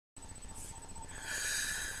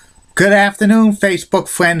Good afternoon, Facebook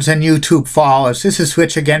friends and YouTube followers. This is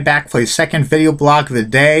Rich again, back for the second video blog of the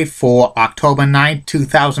day for October 9th,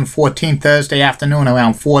 2014, Thursday afternoon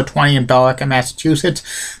around 4:20 in Billerica, Massachusetts.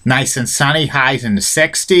 Nice and sunny, highs in the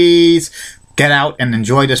 60s. Get out and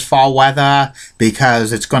enjoy this fall weather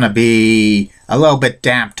because it's going to be a little bit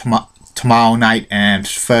damp tomorrow night and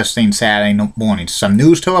first thing Saturday morning. Some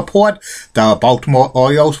news to report. The Baltimore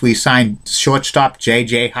Orioles re-signed shortstop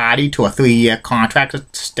J.J. Hardy to a 3-year contract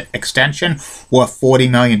extension worth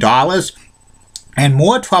 $40 million. And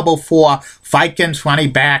more trouble for Vikings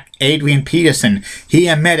running back Adrian Peterson. He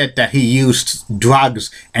admitted that he used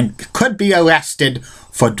drugs and could be arrested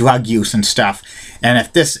for drug use and stuff. And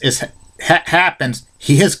if this happens,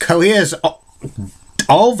 his career's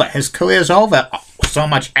over. His career's over. So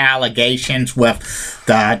much allegations with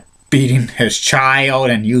the beating his child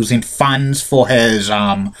and using funds for his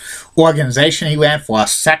organization he ran for a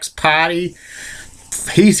sex party.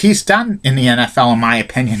 He's done in the NFL, in my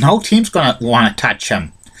opinion. No team's going to want to touch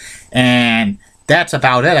him. And that's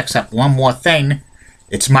about it, except one more thing.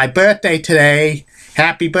 It's my birthday today.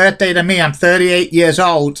 Happy birthday to me. I'm 38 years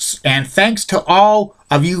old. And thanks to all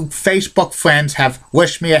of you Facebook friends have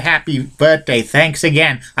wished me a happy birthday. Thanks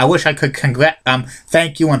again. I wish I could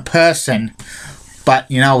thank you in person. But,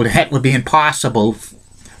 you know, that would be impossible.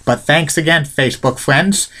 But thanks again, Facebook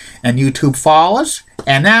friends and YouTube followers.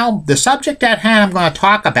 And now, the subject at hand I'm going to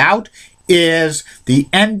talk about is the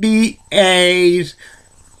NBA's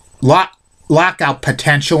lockout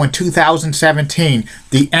potential in 2017.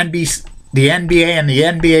 The NBA and the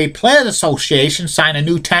NBA Players Association signed a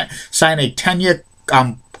 10-year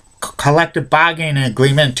collective bargaining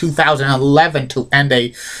agreement in 2011 to end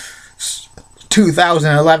a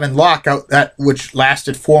 2011 lockout which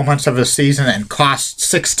lasted 4 months of the season and cost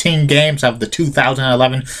 16 games of the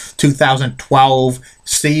 2011-2012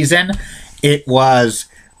 season. It was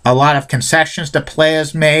a lot of concessions the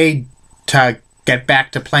players made to get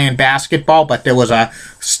back to playing basketball, but there was a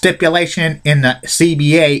stipulation in the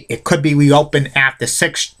CBA it could be reopened after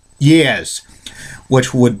 6 years,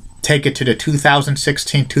 which would take it to the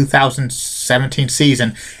 2016-2017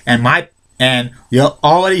 season. And you're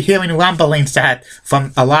already hearing rumblings that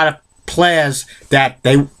from a lot of players that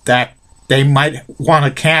they might want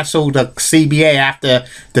to cancel the CBA after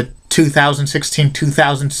the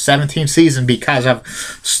 2016-2017 season because of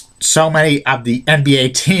so many of the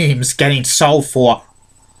NBA teams getting sold for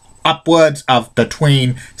upwards of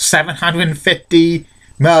between $750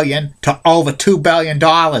 million to over $2 billion,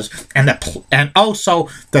 and also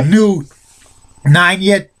the new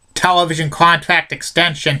 9-year television contract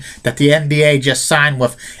extension that the NBA just signed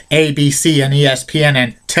with ABC and ESPN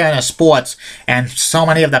and Turner Sports, and so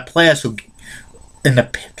many of the players who in the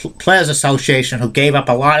Players Association who gave up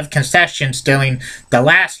a lot of concessions during the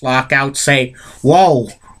last lockout say, whoa,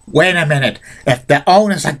 wait a minute, if the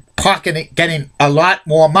owners are getting a lot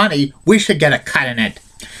more money, we should get a cut in it.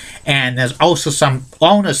 And there's also some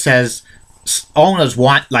owners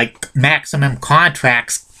want like maximum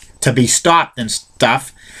contracts to be stopped and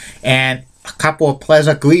stuff, and a couple of players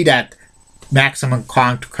agree that maximum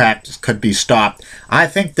contracts could be stopped. I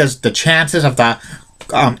think there's the chances of the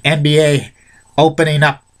NBA opening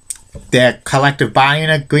up their collective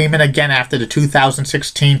bargaining agreement again after the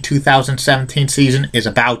 2016-2017 season is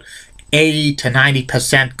about 80 to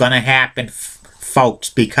 90% gonna happen,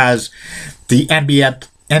 folks, because the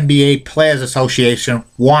NBA Players Association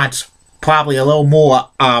wants probably a little more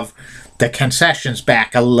of the concessions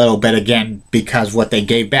back a little bit again, because what they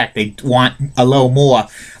gave back, they want a little more.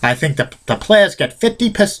 I think the players get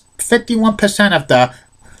 51% of the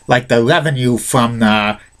revenue from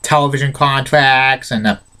the television contracts and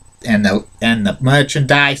the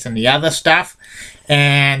merchandise and the other stuff,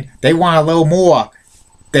 and they want a little more.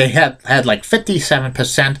 They had like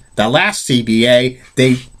 57%. The last CBA,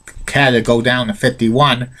 they had to go down to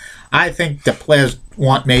 51. I think the players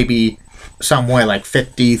want maybe somewhere like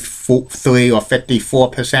 53 or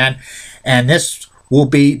 54%, and this will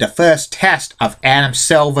be the first test of Adam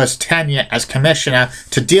Silver's tenure as commissioner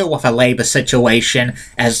to deal with a labor situation.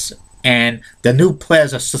 And the new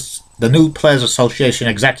Players Association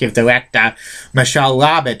executive director Michelle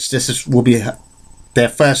Roberts, will be their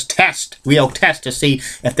first real test to see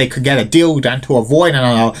if they could get a deal done to avoid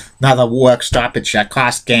another work stoppage that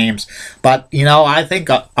cost games. But, you know, I think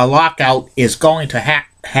a lockout is going to have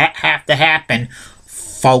to happen,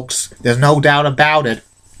 folks. There's no doubt about it.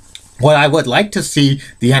 What I would like to see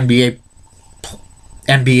the NBA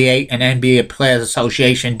and NBA Players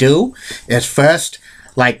Association do is first,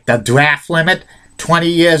 like the draft limit, 20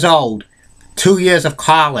 years old. 2 years of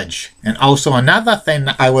college. And also another thing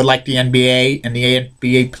that I would like the NBA and the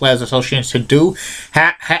NBA Players Association to do,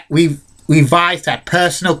 we've revised that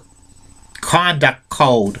personal conduct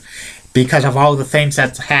code because of all the things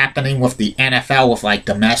that's happening with the NFL, with like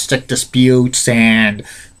domestic disputes and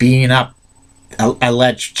being up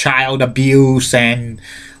alleged child abuse and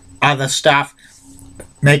other stuff.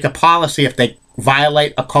 Make a policy if they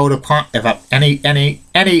violate a code of conduct, if any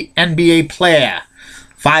NBA player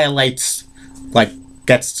violates, like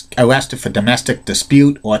gets arrested for domestic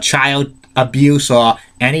dispute or child abuse or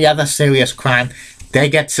any other serious crime, they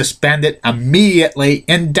get suspended immediately,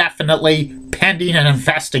 indefinitely, pending an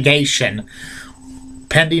investigation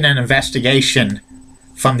from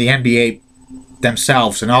the NBA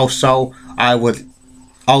themselves. And also,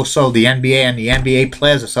 the NBA and the NBA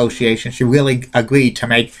Players Association should really agree to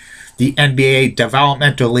make the NBA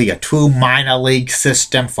developmental league a true minor league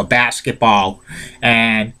system for basketball.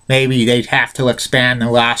 And maybe they'd have to expand the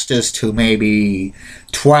rosters to maybe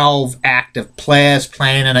 12 active players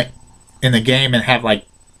playing in the game, and have like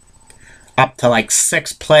up to like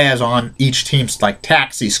 6 players on each team's like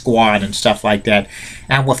taxi squad and stuff like that.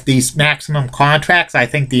 And with these maximum contracts, I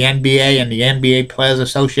think the NBA and the NBA Players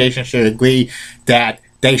Association should agree that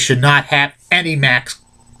they should not have any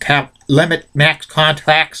limit max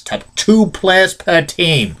contracts to 2 players per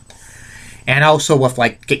team. And also with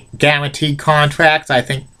like guaranteed contracts, I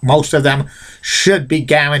think most of them should be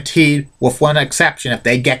guaranteed, with one exception. If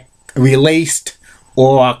they get released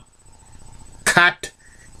or cut,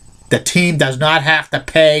 the team does not have to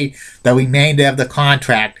pay the remainder of the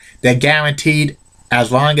contract. They're guaranteed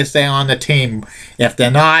as long as they're on the team. If they're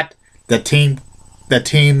not, the team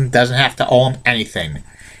doesn't have to owe them anything.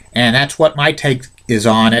 And that's what my take is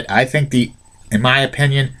on it. I think in my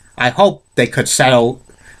opinion, I hope they could settle.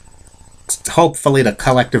 Hopefully the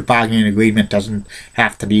collective bargaining agreement doesn't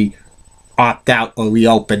have to be opt out or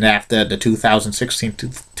reopened after the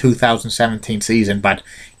 2016-2017 season, but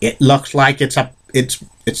it looks like it's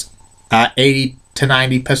 80 to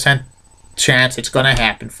 90% chance it's going to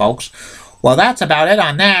happen, folks. Well, that's about it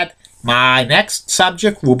on that. My next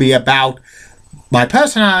subject will be about my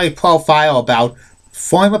personality profile about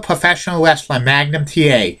former professional wrestler Magnum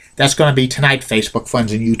TA. That's going to be tonight, Facebook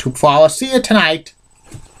friends and YouTube followers. See you tonight.